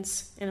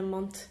 weekends in a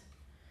month,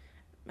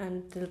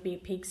 and there'll be a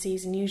peak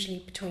season. Usually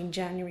between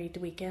January, the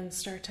weekends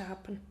start to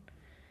happen.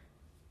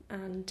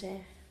 And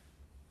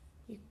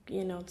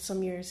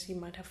some years you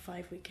might have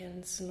 5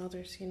 weekends, and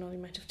others, you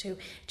might have 2. It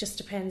just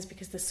depends,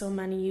 because there's so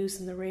many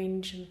using the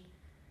range and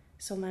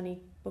so many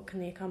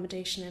booking the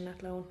accommodation in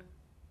Athlone,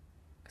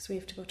 because we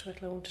have to go to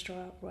Athlone to draw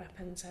out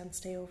weapons and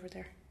stay over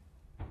there.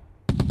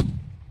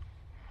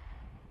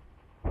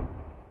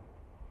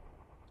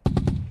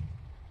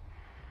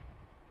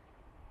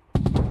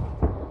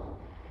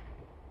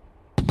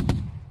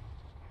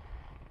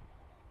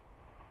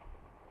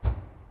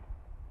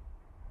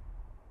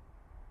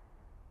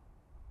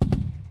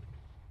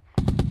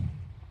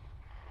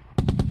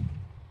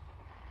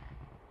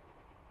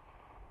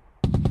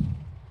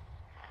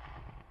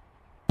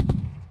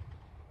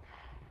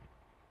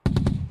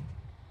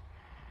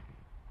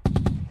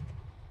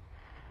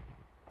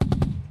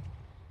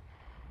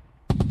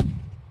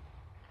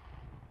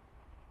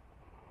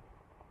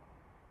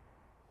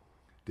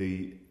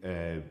 The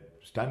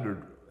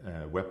standard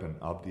weapon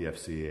of the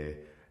FCA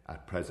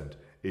at present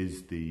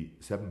is the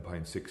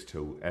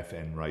 7.62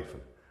 FN rifle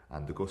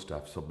and the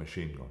Gustav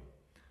submachine gun.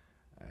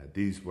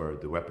 These were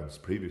the weapons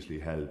previously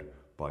held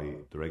by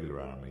the regular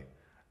army,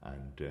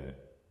 and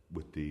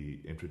with the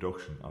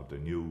introduction of the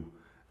new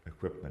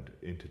equipment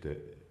into the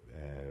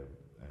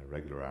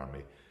regular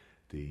army,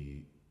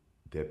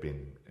 they've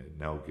been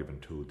now given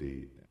to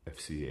the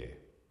FCA.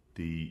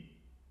 The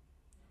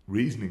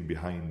reasoning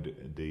behind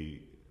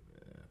the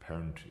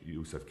apparent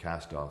use of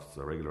cast-offs,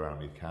 or regular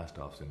army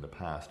cast-offs in the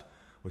past,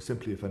 was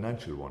simply a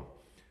financial one.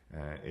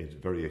 It's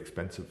very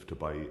expensive to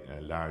buy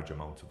large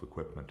amounts of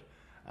equipment,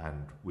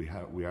 and we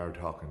are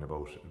talking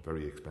about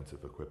very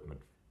expensive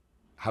equipment.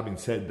 Having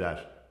said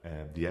that,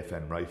 the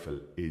FN rifle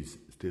is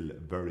still a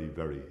very,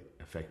 very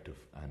effective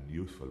and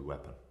useful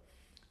weapon,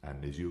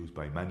 and is used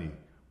by many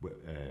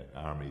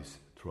armies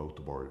throughout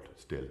the world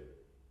still.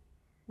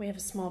 We have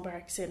a small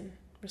barracks in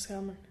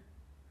Roscommon,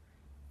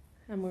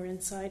 and we're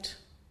inside.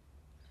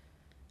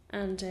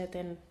 And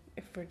then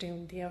if we're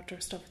doing the outdoor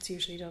stuff, it's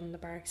usually done in the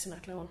barracks in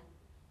Athlone,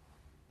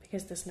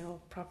 because there's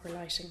no proper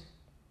lighting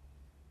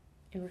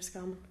in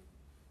Roscommon.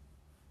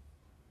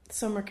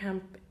 Summer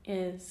camp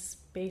is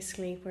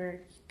basically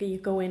where you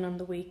go in on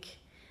the week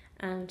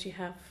and you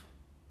have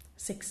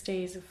 6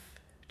 days of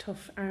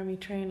tough army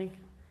training.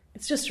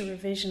 It's just a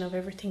revision of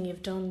everything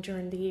you've done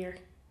during the year,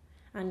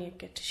 and you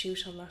get to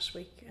shoot on that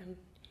week, and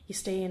you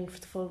stay in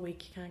for the full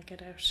week, you can't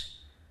get out.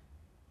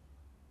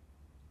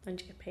 And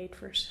you get paid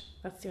for it.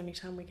 That's the only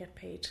time we get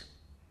paid.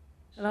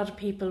 A lot of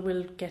people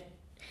will get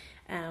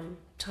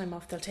time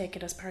off. They'll take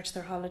it as part of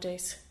their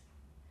holidays.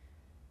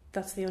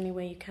 That's the only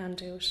way you can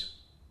do it.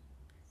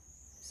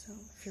 So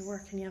if you're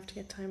working, you have to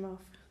get time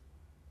off.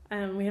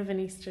 We have the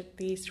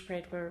Easter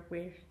parade where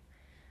we're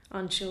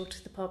on show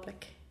to the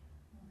public.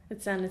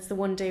 It's the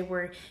one day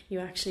where you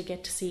actually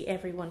get to see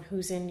everyone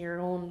who's in your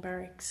own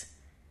barracks,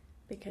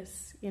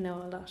 because a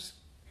lot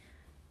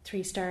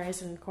 3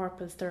 stars and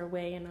corporals, they're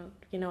away, and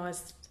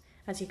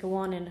as you go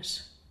on in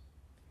it,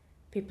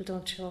 people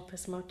don't show up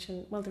as much,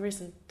 and there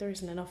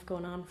isn't enough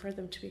going on for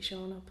them to be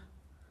showing up.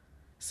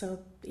 So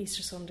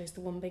Easter Sunday is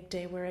the one big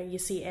day where you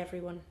see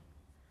everyone.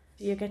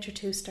 You get your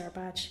 2-star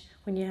badge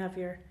when you have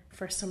your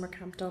first summer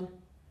camp done.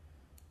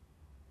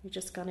 You've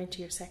just gone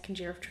into your second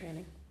year of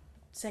training.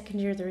 Second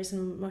year, there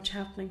isn't much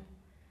happening.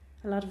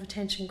 A lot of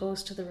attention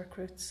goes to the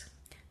recruits.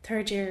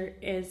 Third year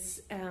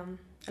is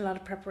a lot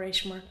of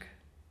preparation work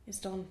is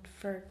done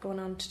for going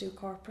on to do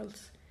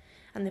corporals,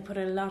 and they put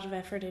a lot of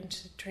effort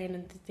into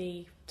training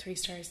the 3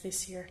 stars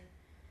this year.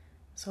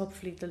 So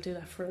hopefully they'll do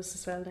that for us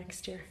as well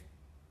next year.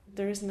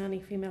 There isn't any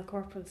female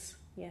corporals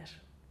yet.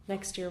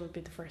 Next year will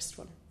be the first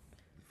one.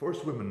 The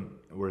first women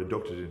were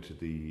inducted into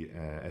the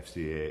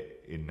FCA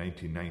in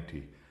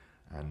 1990,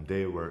 and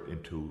they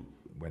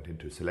went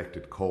into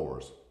selected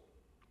corps.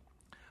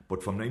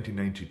 But from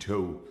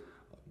 1992,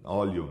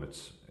 all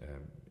units,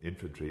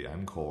 infantry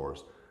and corps,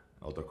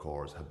 other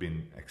corps, have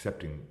been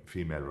accepting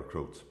female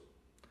recruits.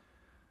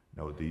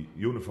 Now, the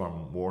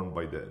uniform worn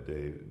by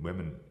the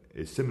women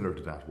is similar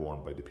to that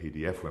worn by the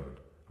PDF women,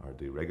 or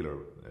the regular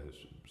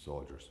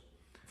soldiers.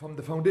 From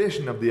the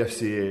foundation of the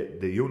FCA,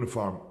 the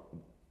uniform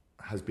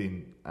has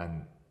been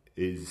and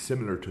is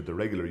similar to the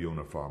regular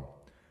uniform,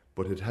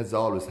 but it has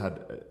always had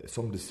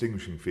some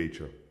distinguishing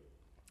feature.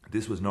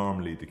 This was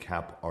normally the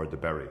cap or the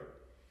beret.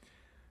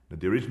 Now,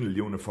 the original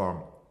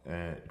uniform,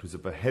 it was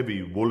of a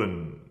heavy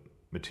woolen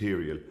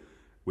material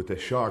with a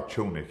short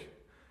tunic,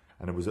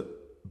 and it was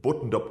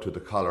buttoned up to the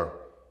collar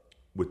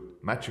with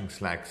matching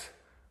slacks,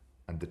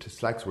 and the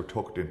slacks were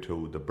tucked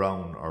into the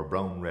brown or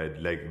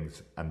brown-red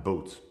leggings and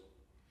boots.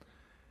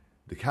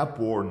 The cap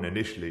worn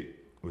initially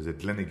was a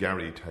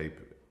Glengarry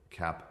type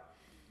cap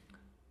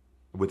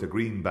with a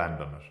green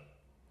band on it.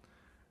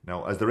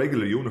 Now, as the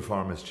regular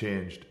uniform has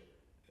changed,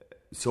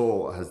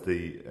 so has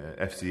the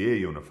FCA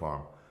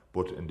uniform,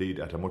 but indeed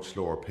at a much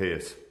slower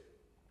pace.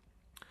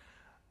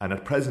 And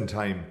at present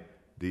time,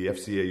 the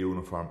FCA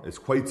uniform is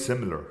quite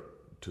similar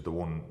to the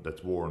one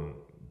that's worn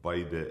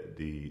by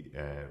the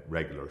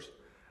regulars,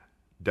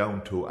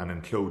 down to and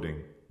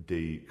including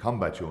the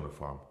combat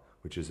uniform,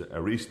 which is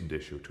a recent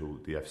issue to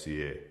the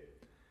FCA.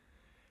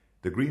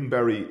 The green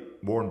beret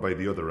worn by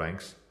the other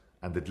ranks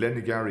and the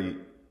Glengarry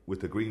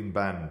with the green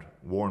band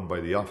worn by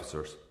the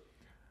officers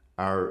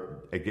are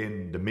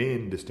again the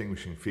main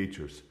distinguishing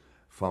features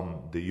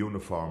from the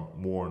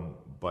uniform worn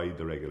by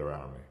the regular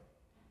army.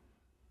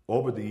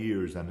 Over the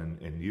years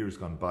and in years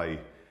gone by,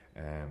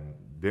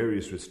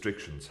 various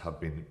restrictions have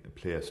been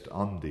placed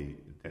on the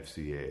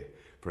FCA.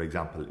 For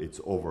example, its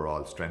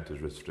overall strength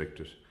is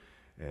restricted.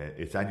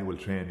 Its annual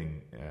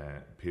training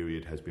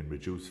period has been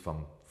reduced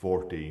from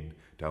 14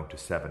 down to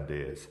 7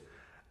 days.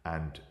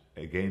 And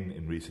again,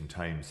 in recent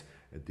times,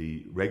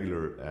 the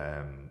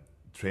regular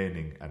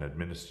training and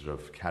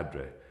administrative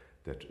cadre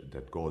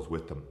that goes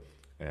with them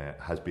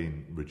has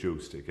been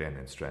reduced again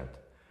in strength.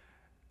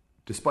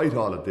 Despite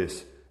all of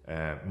this,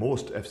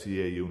 most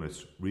FCA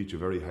units reach a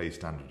very high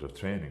standard of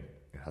training,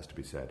 it has to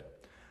be said.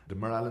 The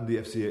morale in the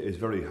FCA is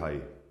very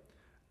high,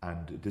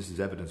 and this is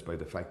evidenced by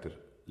the fact that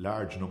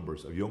large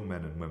numbers of young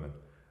men and women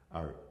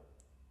are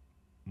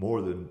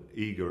more than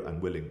eager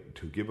and willing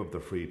to give up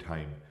their free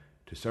time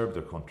to serve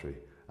their country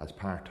as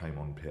part-time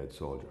unpaid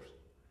soldiers.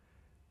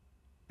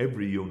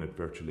 Every unit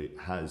virtually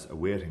has a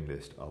waiting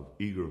list of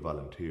eager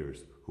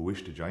volunteers who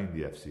wish to join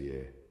the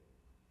FCA.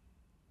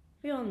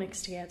 We all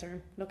mix together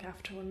and look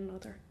after one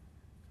another.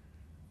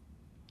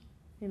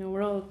 You know,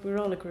 we're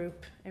all a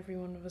group. Every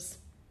one of us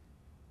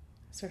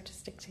sort of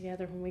stick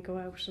together when we go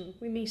out, and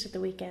we meet at the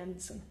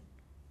weekends. And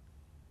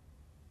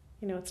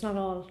you know, it's not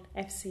all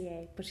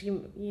FCA, but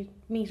you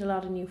meet a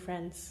lot of new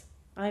friends.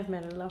 I've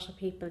met a lot of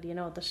people, you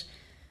know, that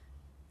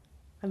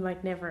I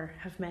might never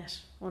have met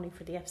only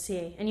for the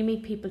FCA. And you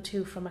meet people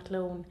too from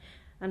Athlone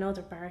and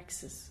other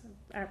barracks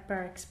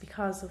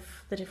because of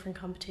the different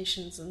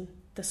competitions and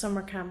the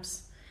summer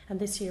camps. And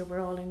this year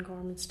we're all in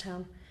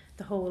Gormanstown,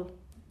 the whole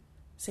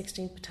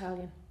 16th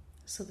Battalion.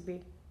 So there'll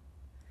be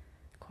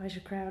quite a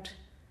crowd,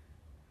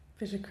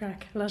 bit of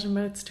crack, a lot of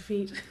mouths to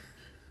feed.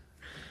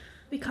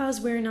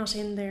 Because we're not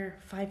in there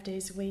 5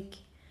 days a week,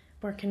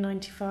 working 9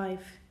 to 5,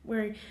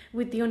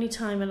 with the only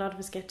time a lot of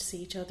us get to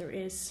see each other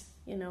is,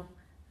 you know,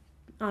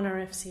 on our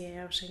FCA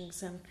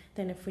outings, and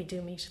then if we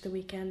do meet at the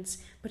weekends.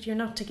 But you're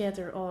not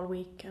together all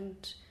week,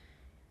 and,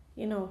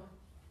 you know,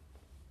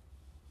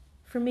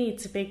 for me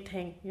it's a big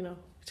thing, you know,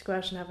 to go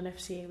out and have an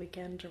FCA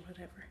weekend or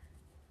whatever.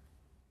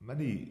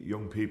 Many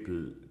young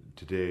people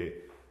today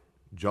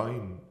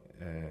join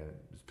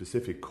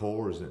specific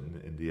corps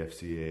in the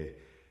FCA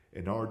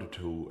in order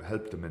to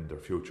help them in their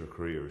future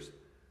careers.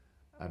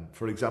 And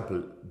for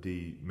example,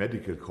 the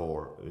medical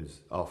corps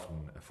is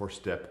often a first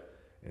step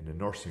in a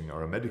nursing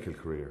or a medical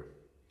career.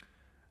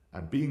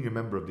 And being a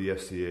member of the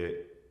FCA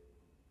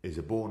is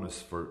a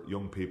bonus for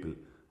young people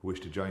who wish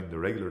to join the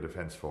regular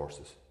defence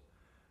forces.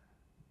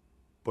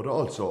 But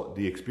also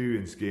the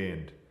experience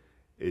gained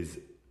is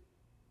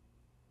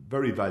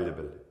very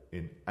valuable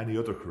in any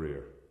other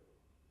career.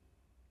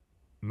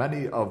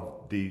 Many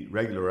of the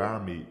regular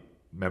army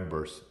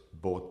members,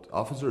 both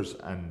officers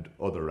and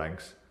other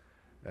ranks,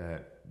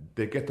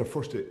 they get their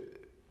first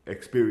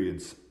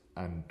experience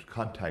and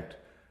contact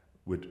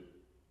with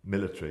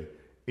military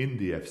in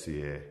the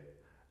FCA,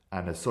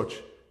 and as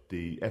such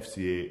the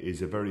FCA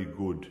is a very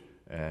good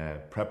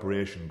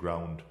preparation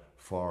ground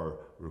for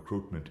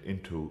recruitment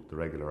into the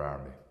regular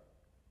army.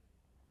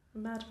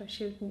 I'm mad about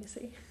shooting, you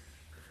see.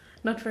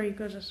 Not very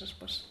good at it,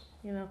 but,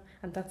 you know,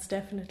 and that's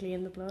definitely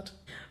in the blood.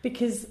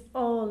 Because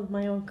all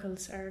my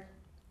uncles are,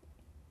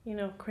 you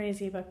know,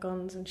 crazy about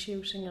guns and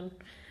shooting, and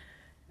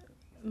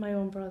my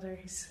own brother,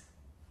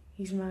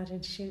 he's mad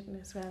into shooting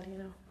as well, you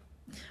know.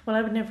 Well,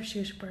 I would never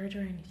shoot a bird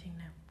or anything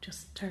now,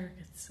 just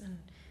targets and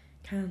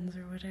cans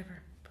or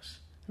whatever.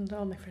 And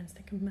all my friends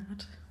think I'm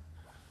mad.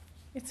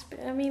 It's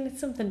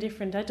something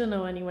different. I don't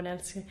know anyone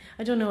else.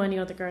 I don't know any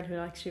other girl who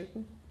likes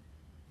shooting.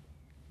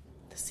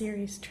 The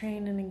serious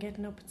training and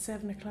getting up at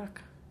 7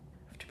 o'clock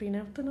after being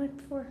out the night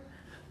before.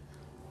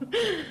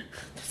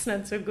 That's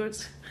not so good.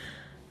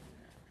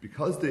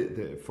 Because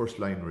the first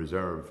line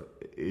reserve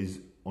is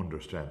under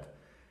strength,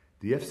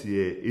 the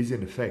FCA is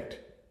in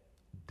effect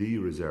the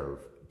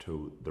reserve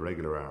to the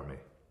regular army,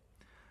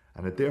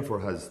 and it therefore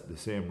has the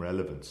same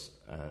relevance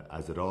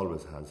as it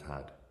always has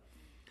had.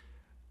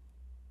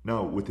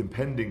 Now, with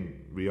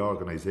impending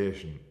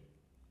reorganisation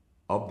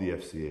of the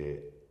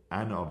FCA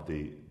and of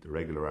the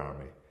regular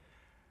army,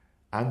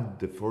 and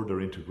the further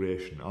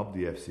integration of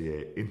the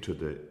FCA into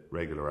the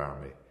regular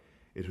army,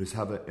 it will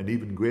have an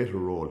even greater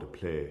role to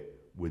play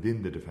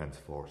within the defence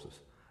forces,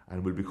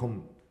 and will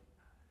become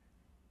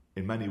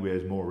in many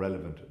ways more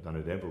relevant than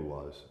it ever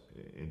was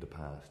in the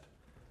past.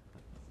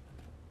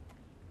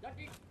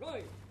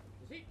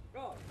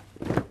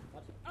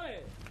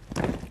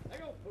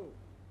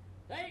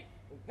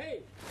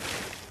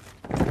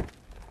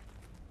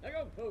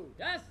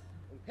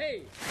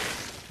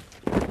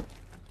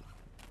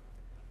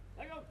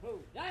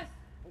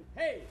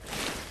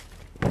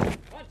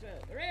 What's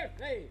the rear,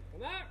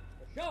 come out,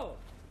 show.